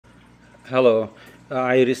Hello,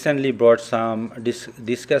 I recently brought some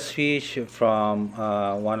discus fish from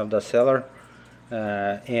one of the seller,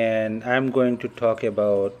 and I'm going to talk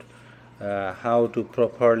about how to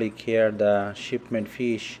properly care the shipment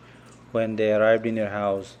fish when they arrived in your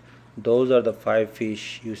house. Those are the 5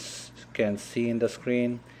 fish you can see in the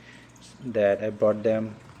screen that I brought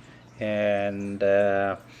them, and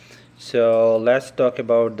so let's talk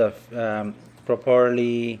about the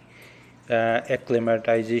properly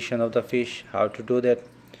acclimatization of the fish, how to do that.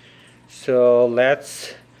 So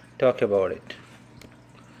let's talk about it.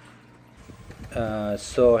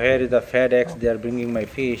 So here is the FedEx, they are bringing my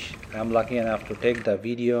fish. I'm lucky enough to take the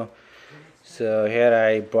video. So here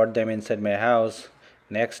I brought them inside my house.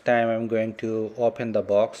 Next time I'm going to open the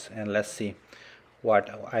box and let's see what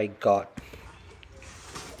I got.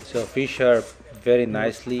 So fish are very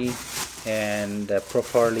nicely and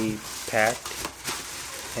properly packed,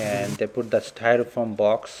 and they put the styrofoam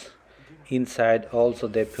box inside. Also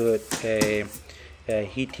they put a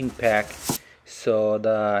heating pack, so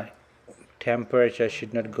the temperature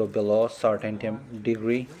should not go below certain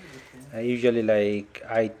degree. Usually, like,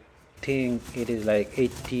 I think it is like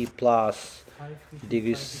 80 plus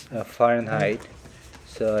degrees Fahrenheit.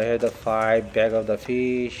 So here the 5 bag of the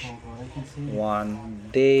fish. One,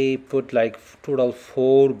 they put like total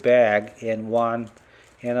 4 bag, and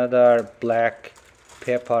another black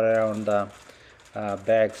pepper around the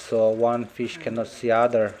bag, so one fish cannot see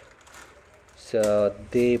other. So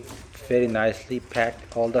they very nicely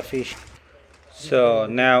packed all the fish. So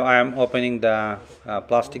now I'm opening the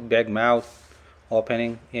plastic bag mouth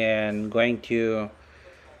opening and going to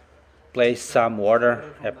place some water,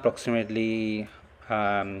 approximately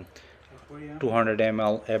 200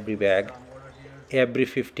 ml every bag, every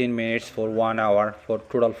 15 minutes for 1 hour, for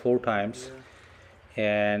total 4 times.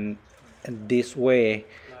 And this way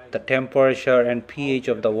the temperature and pH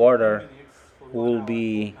of the water will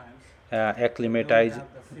be acclimatized,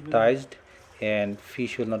 and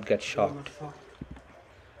fish will not get shocked.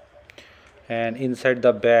 And inside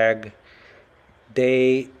the bag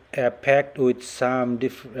they packed with some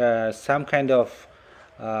kind of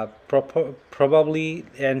probably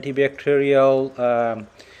antibacterial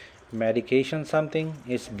medication. Something,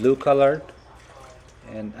 it's blue colored,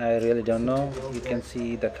 and I really don't know. You can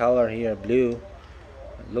see the color here, blue.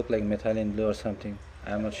 Look like methylene blue or something,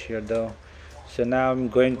 I'm not sure though. So now I'm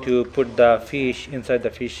going to put the fish inside the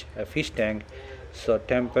fish tank, so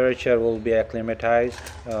temperature will be acclimatized,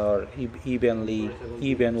 or even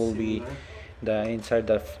will be the inside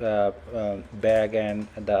the bag and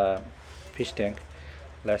the fish tank.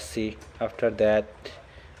 Let's see. After that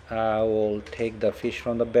I will take the fish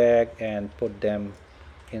from the bag and put them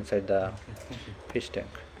inside the fish tank.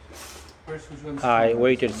 I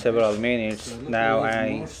waited several minutes. Now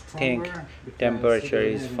I think temperature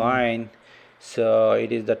is fine, so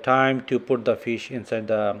it is the time to put the fish inside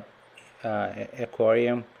the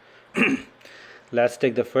aquarium. Let's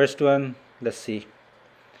take the first one. Let's see.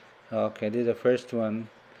 Okay, this is the first one.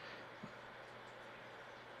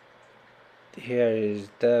 Here is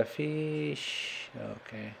the fish.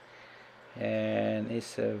 Okay, and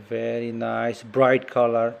it's a very nice bright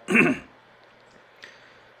color.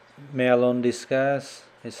 Melon discus,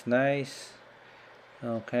 it's nice.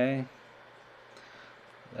 Okay,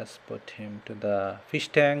 let's put him to the fish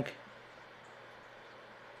tank.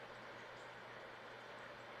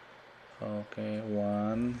 Okay,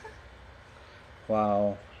 one.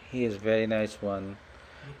 Wow, he is very nice one,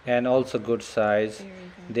 and also good size.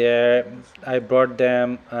 There I brought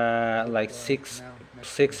them like 6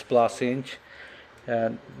 plus inch,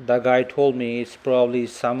 and the guy told me it's probably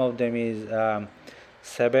some of them is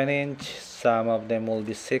 7 inch, some of them will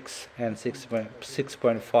be 6 and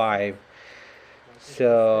 6.5.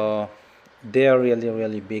 so they are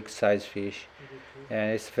really big size fish,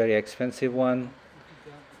 and it's very expensive one.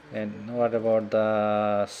 And what about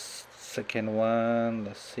the second one?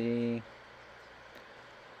 Let's see.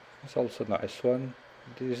 It's also nice one.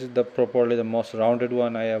 This is the probably the most rounded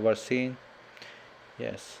one I ever seen.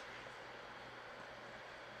 Yes.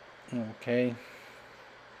 Okay.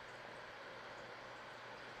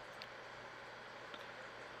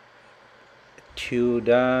 Two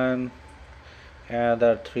done.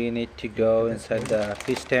 Another 3 need to go inside the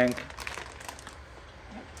fish tank.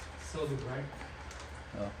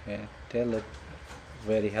 Okay, they look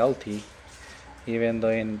very healthy, even though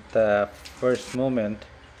in the first moment.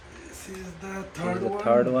 This is the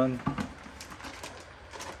third one.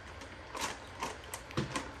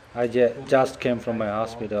 I just came from my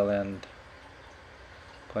hospital and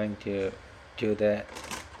going to do that.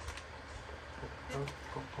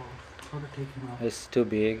 It's too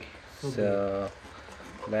big, so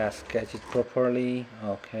Let's catch it properly.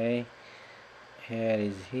 Okay, here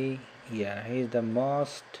is he. Yeah, he's the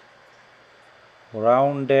most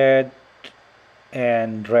rounded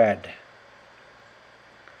and red.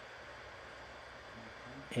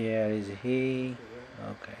 Here is he.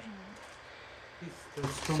 Okay,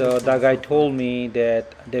 so the guy told me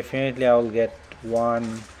that definitely I will get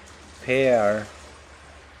one pair.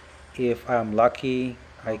 If I'm lucky,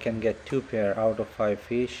 I can get 2 pair out of 5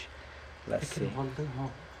 fish. Let's see.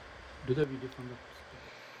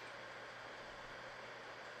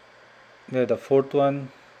 There's the 4th one.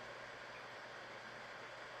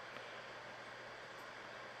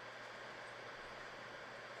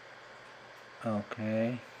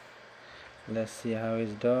 Okay, let's see how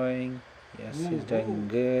he's doing. Yes, he's doing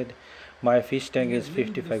good. My fish tank is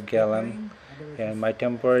 55 gallon and my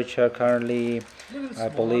temperature currently I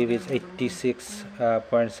believe it's 86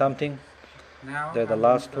 point something. There's the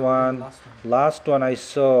last one. Last one I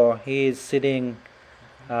saw, he is sitting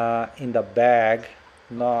in the bag,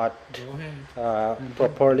 not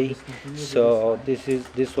properly. So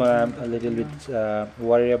this one I'm a little bit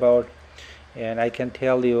worried about, and I can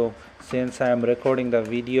tell you, since I'm recording the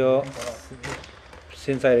video,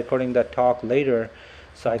 since I'm recording the talk later,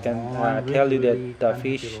 so I can tell you that the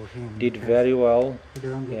fish did very well.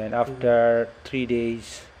 And after 3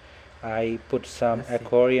 days I put some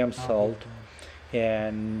aquarium salt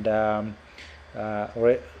and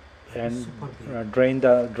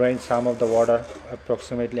drain some of the water,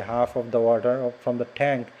 approximately half of the water from the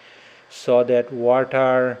tank, so that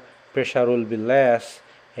water pressure will be less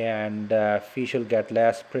and fish will get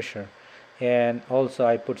less pressure. And also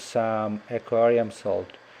I put some aquarium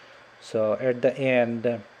salt. So at the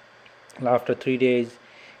end, after 3 days,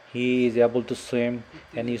 he is able to swim,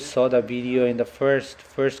 and you saw the video in the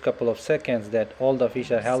first couple of seconds that all the fish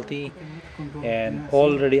are healthy, and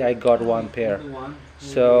already I got 1 pair.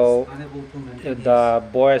 So the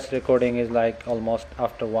boys recording is like almost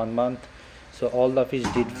after 1 month. So all the fish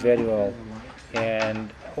did very well,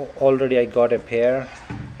 and already I got a pair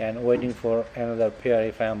and waiting for another pair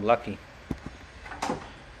if I am lucky.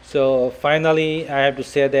 So finally I have to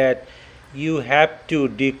say that you have to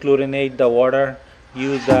dechlorinate the water.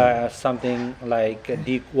 Use something like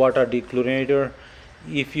a water dechlorinator.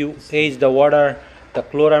 If you age the water, the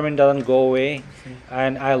chloramine doesn't go away,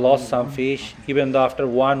 and I lost some fish. Even though after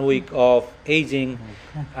 1 week of aging,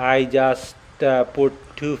 I just put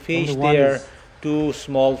 2 fish there. 2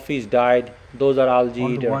 small fish died. Those are algae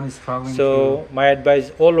eater. So my advice,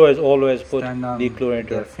 always put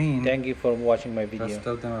dechlorinator. Thank you for watching my video. Rest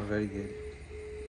of them are very good.